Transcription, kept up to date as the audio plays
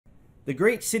The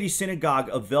great city synagogue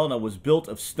of Vilna was built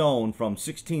of stone from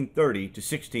 1630 to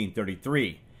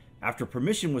 1633, after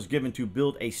permission was given to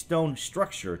build a stone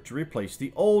structure to replace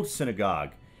the old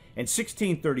synagogue. In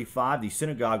 1635, the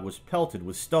synagogue was pelted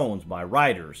with stones by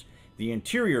rioters. The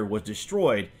interior was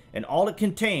destroyed, and all it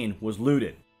contained was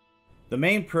looted. The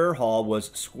main prayer hall was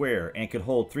square and could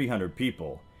hold 300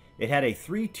 people. It had a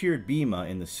three-tiered bema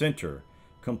in the center,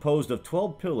 composed of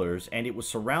 12 pillars, and it was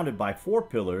surrounded by 4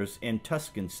 pillars in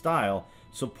Tuscan style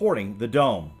supporting the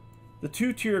dome. The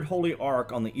two-tiered Holy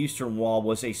Ark on the eastern wall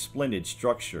was a splendid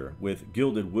structure with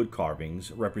gilded wood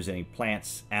carvings representing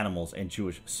plants, animals, and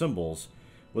Jewish symbols,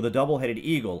 with a double-headed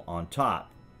eagle on top.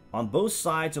 On both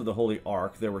sides of the Holy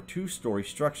Ark there were 2-story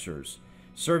structures,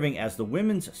 serving as the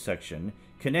women's section,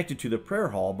 connected to the prayer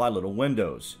hall by little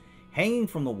windows. Hanging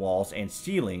from the walls and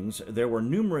ceilings, there were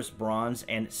numerous bronze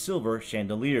and silver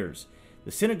chandeliers.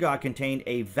 The synagogue contained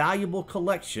a valuable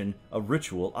collection of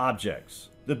ritual objects.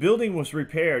 The building was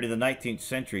repaired in the 19th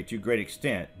century to a great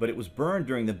extent, but it was burned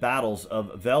during the battles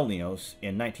of Vilnius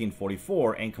in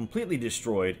 1944 and completely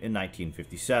destroyed in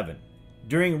 1957.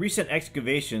 During recent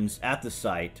excavations at the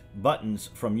site, buttons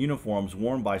from uniforms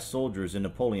worn by soldiers in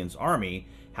Napoleon's army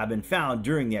have been found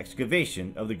during the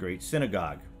excavation of the Great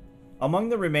Synagogue. Among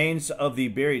the remains of the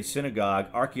buried synagogue,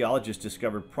 archaeologists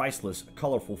discovered priceless,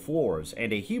 colorful floors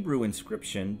and a Hebrew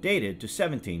inscription dated to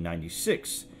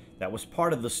 1796 that was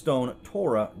part of the stone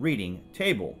Torah reading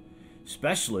table.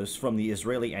 Specialists from the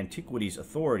Israeli Antiquities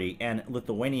Authority and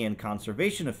Lithuanian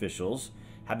conservation officials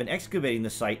have been excavating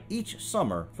the site each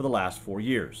summer for the last 4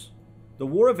 years. The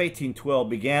War of 1812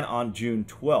 began on June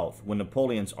 12th when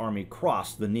Napoleon's army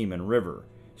crossed the Niemen River,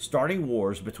 starting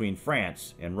wars between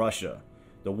France and Russia.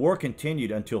 The war continued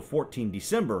until 14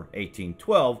 December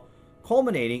 1812,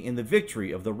 culminating in the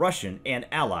victory of the Russian and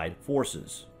Allied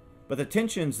forces. But the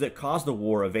tensions that caused the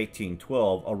War of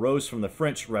 1812 arose from the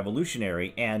French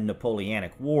Revolutionary and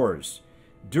Napoleonic Wars.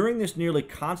 During this nearly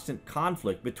constant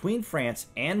conflict between France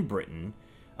and Britain,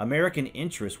 American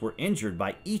interests were injured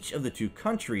by each of the two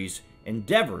countries'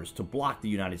 endeavors to block the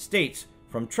United States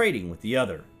from trading with the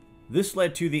other. This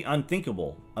led to the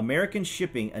unthinkable. American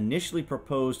shipping initially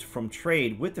proposed from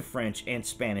trade with the French and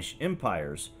Spanish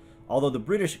empires, although the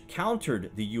British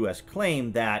countered the U.S.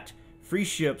 claim that free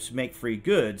ships make free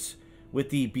goods with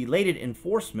the belated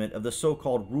enforcement of the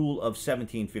so-called Rule of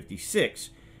 1756.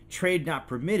 Trade not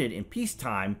permitted in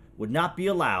peacetime would not be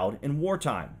allowed in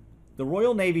wartime. The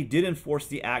Royal Navy did enforce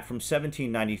the act from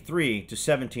 1793 to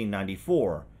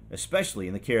 1794, especially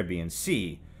in the Caribbean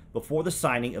Sea, before the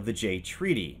signing of the Jay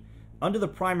Treaty. Under the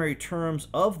primary terms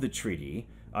of the treaty,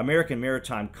 American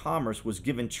maritime commerce was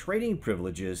given trading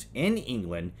privileges in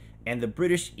England and the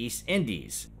British East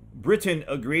Indies. Britain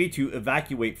agreed to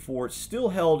evacuate forts still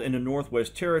held in the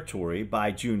Northwest Territory by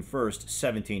June 1st,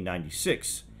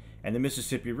 1796, and the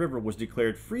Mississippi River was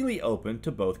declared freely open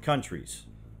to both countries.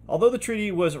 Although the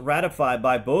treaty was ratified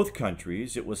by both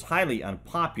countries, it was highly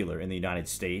unpopular in the United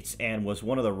States and was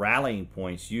one of the rallying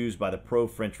points used by the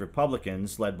pro-French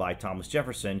Republicans led by Thomas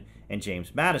Jefferson and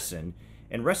James Madison,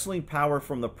 and wresting power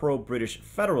from the pro-British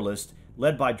Federalists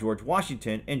led by George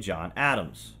Washington and John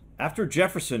Adams. After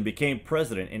Jefferson became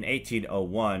president in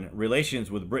 1801,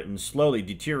 relations with Britain slowly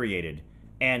deteriorated,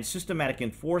 and systematic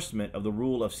enforcement of the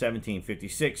Rule of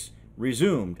 1756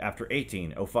 resumed after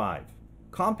 1805.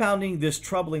 Compounding this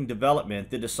troubling development,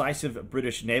 the decisive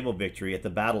British naval victory at the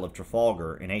Battle of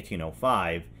Trafalgar in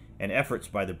 1805 and efforts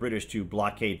by the British to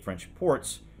blockade French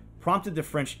ports prompted the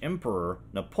French Emperor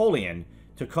Napoleon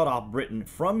to cut off Britain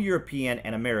from European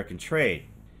and American trade.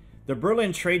 The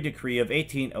Berlin Trade Decree of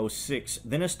 1806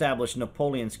 then established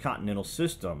Napoleon's continental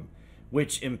system,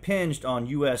 which impinged on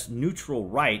U.S. neutral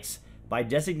rights by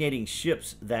designating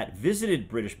ships that visited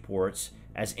British ports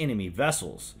as enemy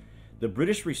vessels. The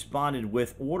British responded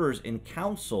with orders in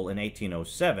council in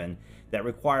 1807 that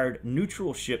required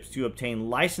neutral ships to obtain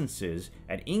licenses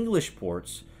at English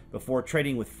ports before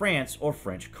trading with France or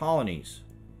French colonies.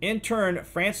 In turn,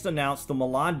 France announced the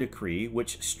Milan Decree,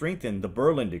 which strengthened the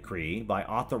Berlin Decree by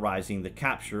authorizing the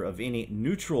capture of any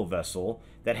neutral vessel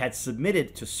that had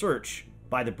submitted to search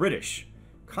by the British.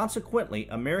 Consequently,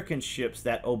 American ships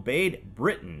that obeyed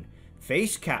Britain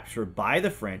faced capture by the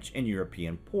French in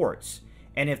European ports,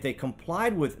 and if they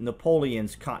complied with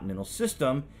Napoleon's continental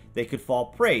system, they could fall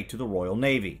prey to the Royal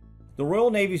Navy. The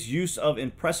Royal Navy's use of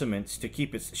impressments to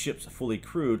keep its ships fully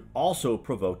crewed also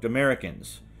provoked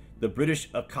Americans. The British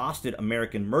accosted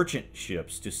American merchant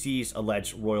ships to seize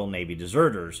alleged Royal Navy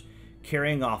deserters,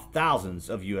 carrying off thousands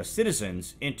of U.S.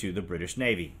 citizens into the British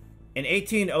Navy. In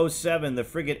 1807, the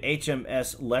frigate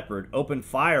H.M.S. Leopard opened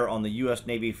fire on the U.S.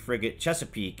 Navy frigate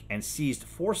Chesapeake and seized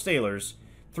 4 sailors,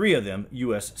 3 of them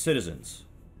U.S. citizens.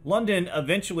 London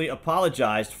eventually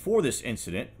apologized for this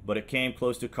incident, but it came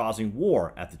close to causing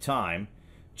war at the time.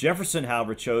 Jefferson,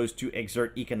 however, chose to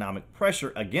exert economic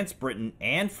pressure against Britain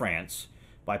and France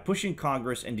by pushing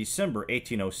Congress in December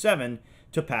 1807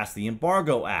 to pass the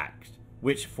Embargo Act,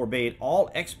 which forbade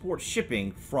all export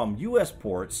shipping from U.S.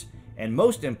 ports and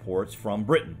most imports from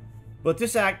Britain. But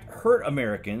this act hurt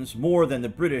Americans more than the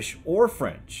British or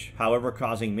French, however,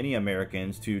 causing many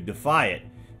Americans to defy it.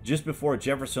 Just before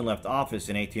Jefferson left office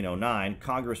in 1809,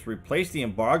 Congress replaced the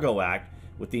Embargo Act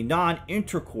with the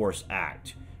Non-Intercourse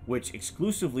Act, which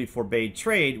exclusively forbade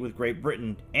trade with Great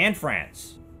Britain and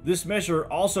France. This measure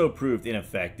also proved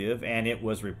ineffective, and it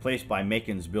was replaced by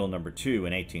Macon's Bill No. 2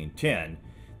 in 1810,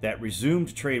 that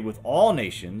resumed trade with all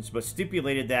nations, but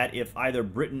stipulated that if either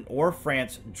Britain or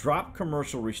France dropped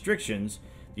commercial restrictions,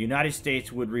 the United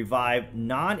States would revive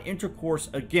non-intercourse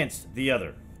against the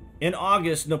other. In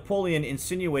August, Napoleon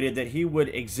insinuated that he would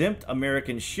exempt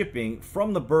American shipping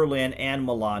from the Berlin and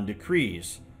Milan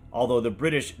decrees, although the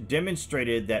British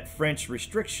demonstrated that French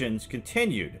restrictions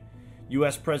continued.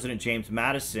 U.S. President James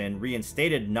Madison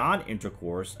reinstated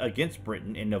non-intercourse against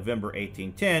Britain in November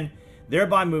 1810,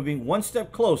 thereby moving one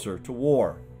step closer to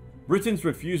war. Britain's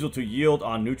refusal to yield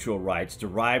on neutral rights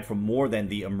derived from more than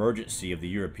the emergency of the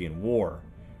European War.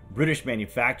 British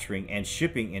manufacturing and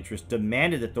shipping interests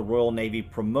demanded that the Royal Navy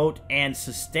promote and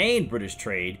sustain British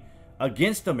trade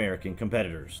against American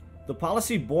competitors. The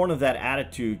policy born of that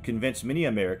attitude convinced many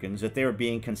Americans that they were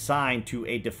being consigned to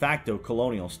a de facto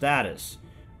colonial status.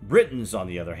 Britons, on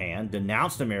the other hand,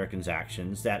 denounced Americans'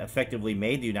 actions that effectively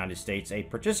made the United States a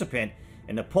participant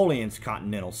in Napoleon's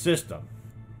continental system.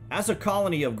 As a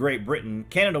colony of Great Britain,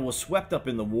 Canada was swept up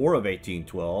in the War of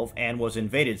 1812 and was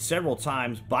invaded several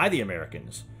times by the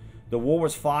Americans. The war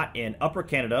was fought in Upper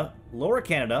Canada, Lower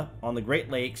Canada, on the Great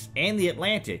Lakes and the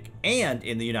Atlantic, and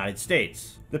in the United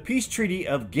States. The Peace Treaty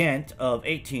of Ghent of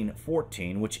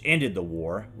 1814, which ended the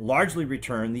war, largely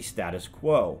returned the status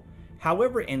quo.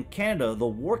 However, in Canada, the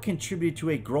war contributed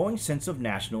to a growing sense of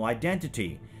national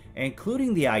identity,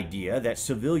 including the idea that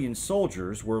civilian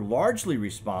soldiers were largely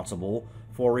responsible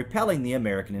for repelling the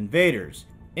American invaders.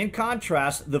 In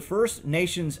contrast, the First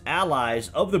Nations allies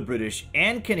of the British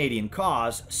and Canadian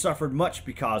cause suffered much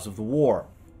because of the war.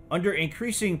 Under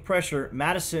increasing pressure,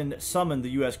 Madison summoned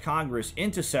the U.S. Congress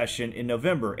into session in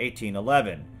November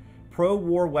 1811.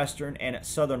 Pro-war Western and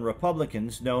Southern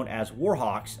Republicans, known as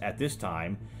Warhawks at this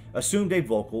time, assumed a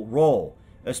vocal role,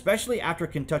 especially after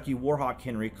Kentucky Warhawk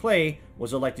Henry Clay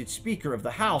was elected Speaker of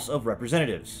the House of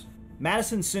Representatives.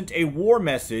 Madison sent a war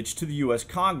message to the U.S.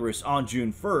 Congress on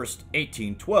June 1,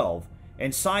 1812,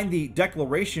 and signed the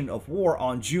Declaration of War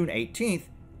on June 18,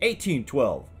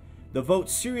 1812. The vote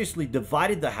seriously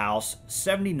divided the House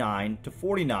 79 to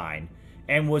 49,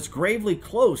 and was gravely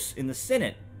close in the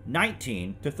Senate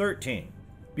 19 to 13.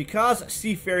 Because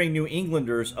seafaring New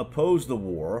Englanders opposed the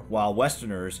war, while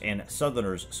Westerners and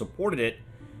Southerners supported it,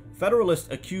 Federalists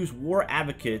accused war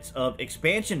advocates of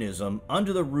expansionism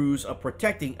under the ruse of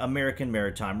protecting American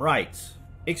maritime rights.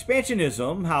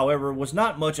 Expansionism, however, was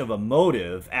not much of a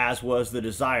motive, as was the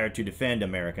desire to defend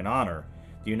American honor.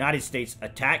 The United States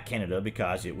attacked Canada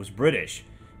because it was British,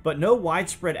 but no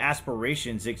widespread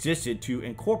aspirations existed to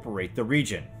incorporate the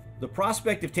region. The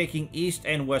prospect of taking East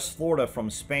and West Florida from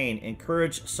Spain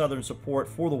encouraged Southern support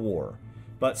for the war,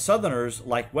 but Southerners,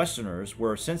 like Westerners,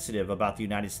 were sensitive about the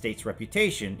United States'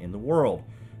 reputation in the world.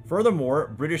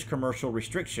 Furthermore, British commercial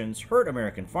restrictions hurt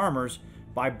American farmers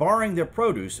by borrowing their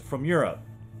produce from Europe.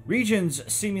 Regions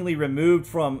seemingly removed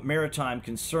from maritime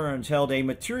concerns held a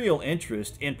material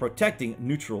interest in protecting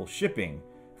neutral shipping.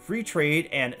 Free trade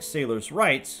and sailors'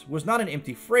 rights was not an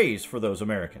empty phrase for those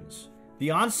Americans. The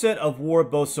onset of war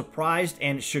both surprised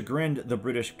and chagrined the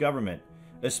British government,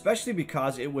 especially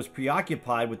because it was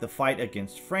preoccupied with the fight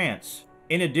against France.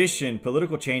 In addition,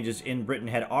 political changes in Britain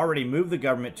had already moved the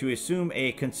government to assume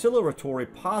a conciliatory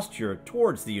posture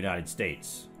towards the United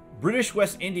States. British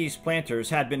West Indies planters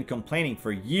had been complaining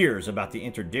for years about the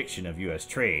interdiction of U.S.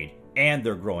 trade and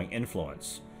their growing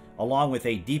influence, along with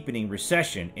a deepening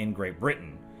recession in Great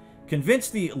Britain,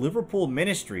 convinced the Liverpool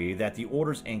ministry that the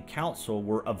Orders in Council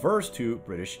were averse to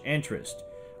British interest.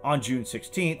 On June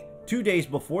 16th, 2 days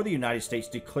before the United States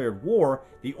declared war,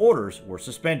 the orders were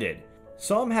suspended.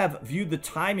 Some have viewed the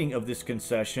timing of this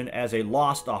concession as a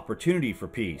lost opportunity for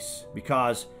peace,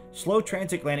 because slow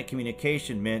transatlantic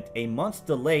communication meant a month's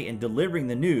delay in delivering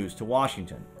the news to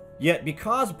Washington. Yet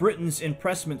because Britain's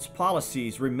impressment's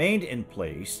policies remained in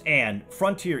place and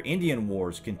frontier Indian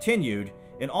wars continued,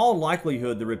 in all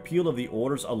likelihood the repeal of the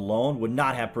orders alone would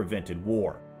not have prevented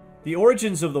war. The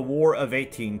origins of the War of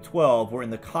 1812 were in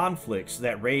the conflicts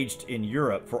that raged in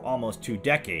Europe for almost 2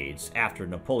 decades after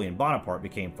Napoleon Bonaparte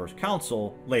became First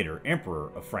Consul, later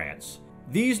Emperor of France.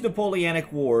 These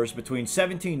Napoleonic Wars between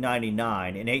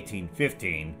 1799 and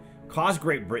 1815 caused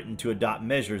Great Britain to adopt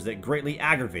measures that greatly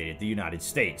aggravated the United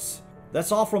States.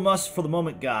 That's all from us for the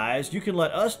moment, guys. You can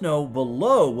let us know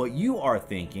below what you are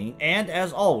thinking, and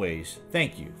as always,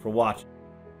 thank you for watching.